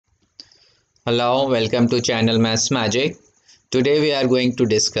Hello, welcome to channel Maths Magic. Today we are going to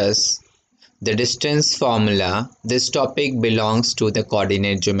discuss the distance formula. This topic belongs to the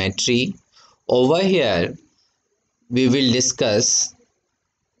coordinate geometry. Over here we will discuss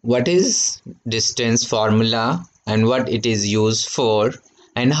what is distance formula and what it is used for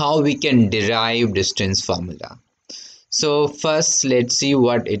and how we can derive distance formula. So first let's see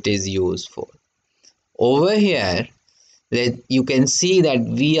what it is used for. Over here you can see that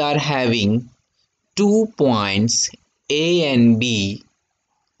we are having 2 points A and B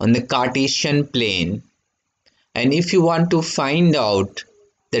on the Cartesian plane, and if you want to find out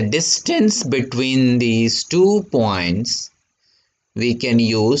the distance between these 2 points, we can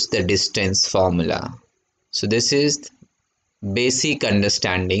use the distance formula. So this is basic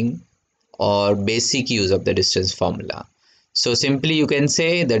understanding or basic use of the distance formula. So simply you can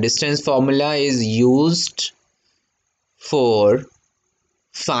say the distance formula is used for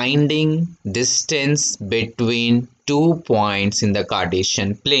finding distance between 2 points in the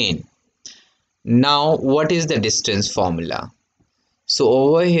Cartesian plane. Now what is the distance formula? So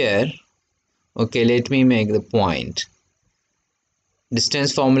over here, okay, let me make the point.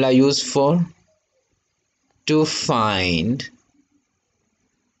 Distance formula used for to find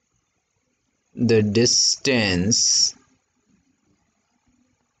the distance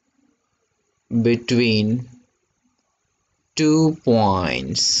between 2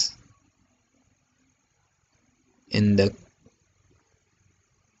 points in the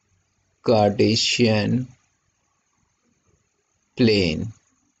Cartesian plane.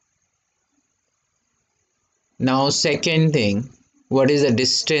 Now second thing, what is the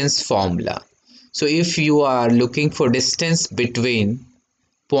distance formula? So if you are looking for distance between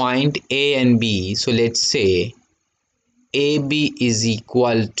point A and B, so let's say AB is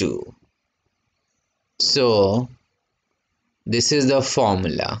equal to, so this is the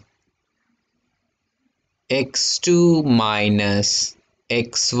formula, x2 minus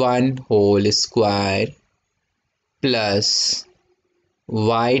x1 whole square plus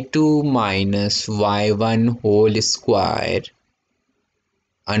y2 minus y1 whole square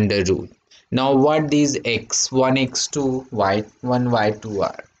under root. Now what these x1, x2, y1, y2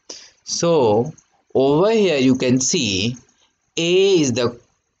 are? So over here you can see A is the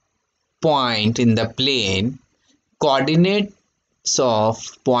point in the plane. Coordinates of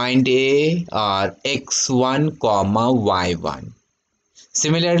point A are x1 comma y1.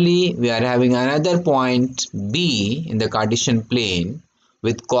 Similarly, we are having another point B in the Cartesian plane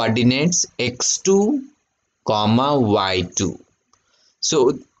with coordinates x2 comma y2.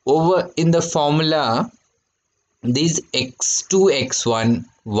 So over in the formula, these x2 x1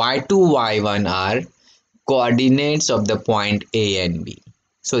 y2 y1 are coordinates of the point A and B.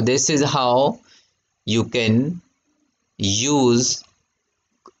 So this is how you can use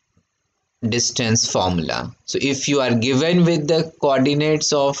distance formula. So if you are given with the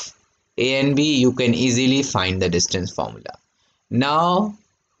coordinates of A and B, you can easily find the distance formula. Now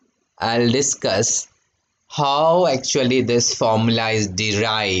I'll discuss how actually this formula is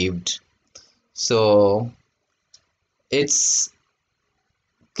derived. So it's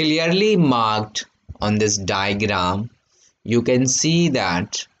clearly marked on this diagram. You can see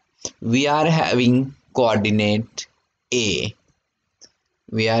that we are having coordinate A.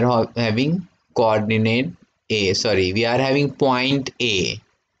 We are having coordinate A, sorry, we are having point A,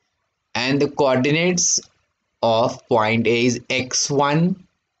 and the coordinates of point A is x1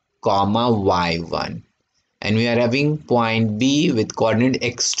 comma y1, and we are having point B with coordinate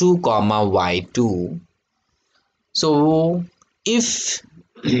x2 comma y2. So if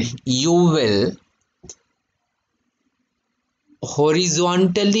you will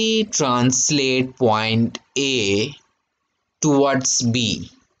horizontally translate point A towards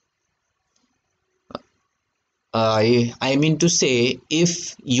B, I mean to say,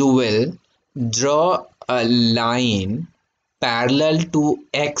 if you will draw a line parallel to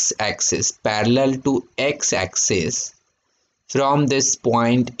x-axis from this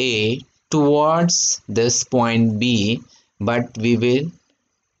point A towards this point B, but we will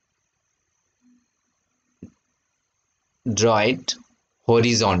draw it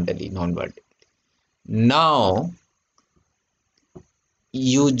horizontally, not vertically. Now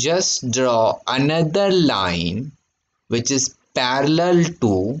you just draw another line which is parallel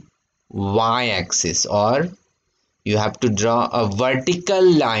to y-axis, or you have to draw a vertical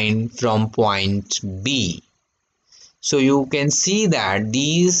line from point B. So you can see that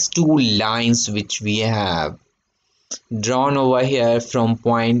these two lines which we have drawn over here from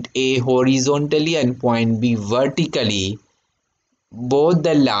point A horizontally and point B vertically, both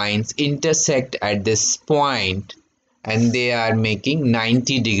the lines intersect at this point and they are making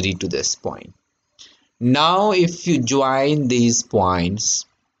 90° to this point. Now if you join these points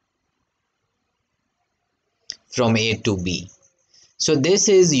from A to B, so this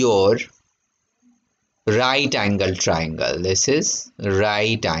is your right angle triangle. This is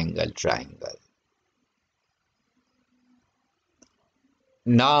right angle triangle.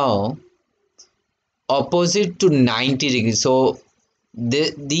 Now opposite to 90°, so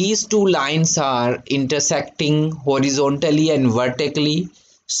these two lines are intersecting horizontally and vertically,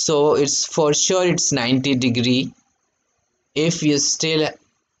 so it's for sure it's 90°. If you still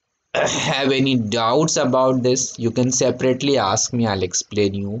have any doubts about this, you can separately ask me. I'll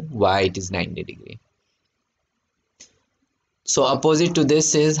explain you why it is 90°. So opposite to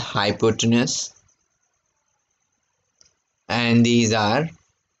this is hypotenuse, and these are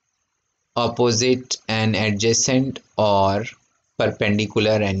opposite and adjacent or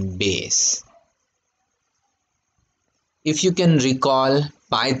perpendicular and base. If you can recall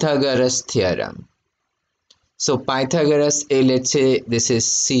Pythagoras theorem, so Pythagoras, let's say this is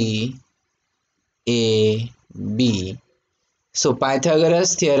C, A, B. So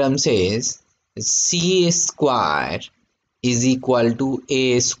Pythagoras theorem says C square is equal to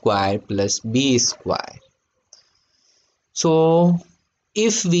A square plus B square. So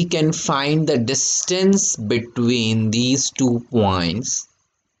if we can find the distance between these 2 points,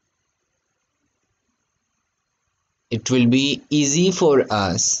 it will be easy for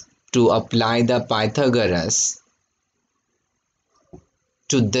us to apply the Pythagoras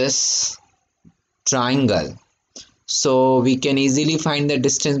to this triangle. So we can easily find the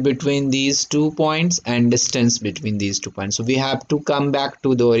distance between these 2 points and distance between these 2 points. So we have to come back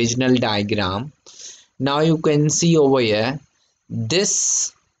to the original diagram. Now you can see over here,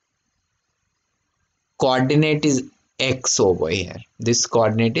 this coordinate is x over here. This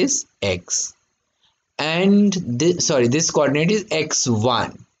coordinate is x, and this coordinate is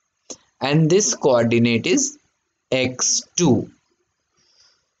x1, and this coordinate is x2.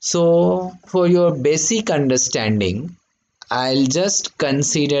 So for your basic understanding, I'll just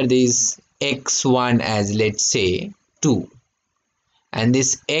consider this x1 as, let's say, 2, and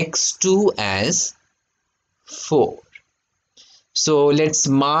this x2 as 4. So let's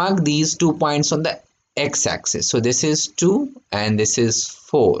mark these 2 points on the x-axis. So this is 2 and this is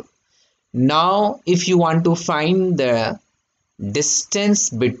 4. Now if you want to find the distance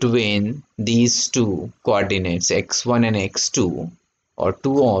between these 2 coordinates, x1 and x2, or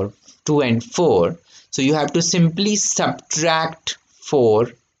 2 and 4, so you have to simply subtract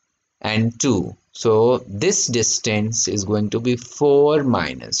 4 and 2. So this distance is going to be 4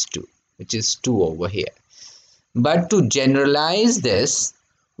 minus 2, which is 2 over here. But to generalize this,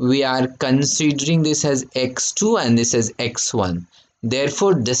 we are considering this as x2 and this as x1.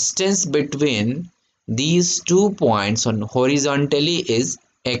 Therefore, distance between these 2 points on horizontally is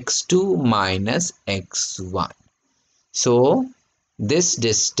x2 minus x1. So this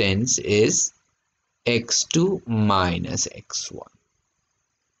distance is x2 minus x1.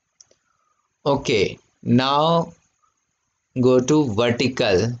 Okay, now go to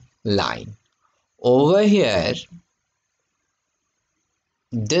vertical line. Over here,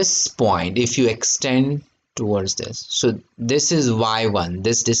 this point, if you extend towards this, so this is y1,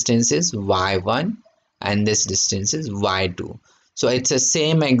 this distance is y1, and this distance is y2. So it's the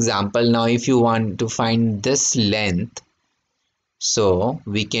same example. Now if you want to find this length, so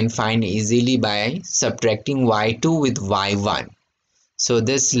we can find easily by subtracting y2 with y1. So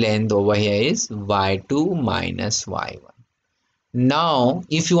this length over here is y2 minus y1. Now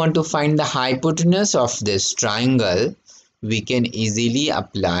if you want to find the hypotenuse of this triangle, we can easily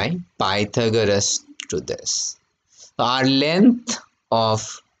apply Pythagoras to this. So our length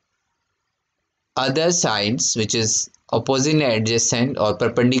of other sides, which is opposite and adjacent or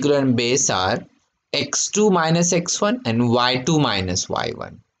perpendicular and base, are x2 minus x1 and y2 minus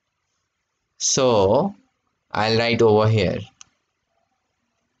y1. So I'll write over here,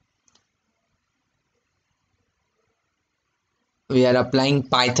 we are applying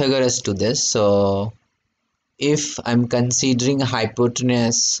Pythagoras to this. So if I'm considering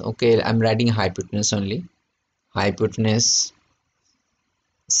hypotenuse, okay, I'm writing hypotenuse only, hypotenuse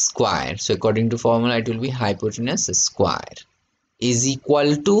square. So according to formula, it will be hypotenuse square is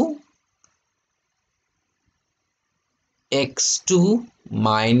equal to x2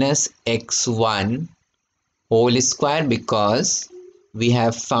 minus x1 whole square, because we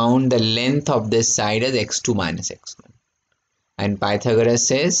have found the length of this side as x2 minus x1, and Pythagoras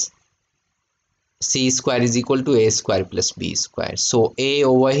says c square is equal to a square plus b square. So a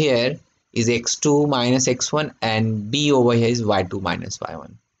over here is x2 minus x1 and b over here is y2 minus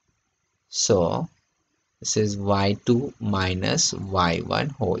y1. So This is y2 minus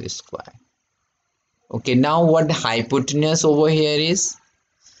y1 whole square. Okay, now what the hypotenuse over here is?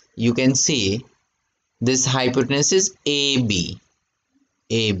 You can see this hypotenuse is AB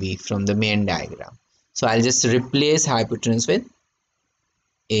from the main diagram. So I'll just replace hypotenuse with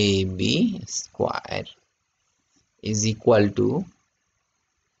AB square is equal to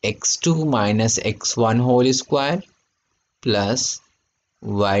x2 minus x1 whole square plus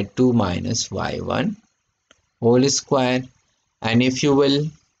y2 minus y1 whole square. And if you will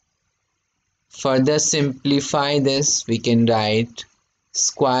further simplify this, we can write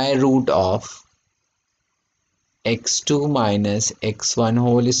square root of x2 minus x1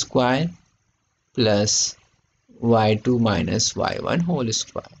 whole square plus y2 minus y1 whole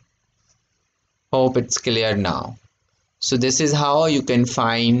square. Hope it's clear now. So this is how you can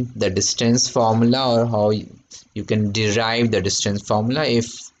find the distance formula, or how you can derive the distance formula.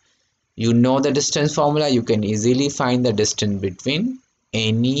 If you know the distance formula, you can easily find the distance between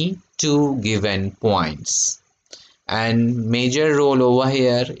any two given points. And major role over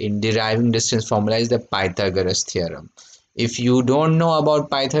here in deriving distance formula is the Pythagoras theorem. If you don't know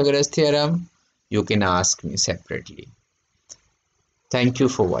about Pythagoras theorem, you can ask me separately. Thank you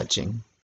for watching.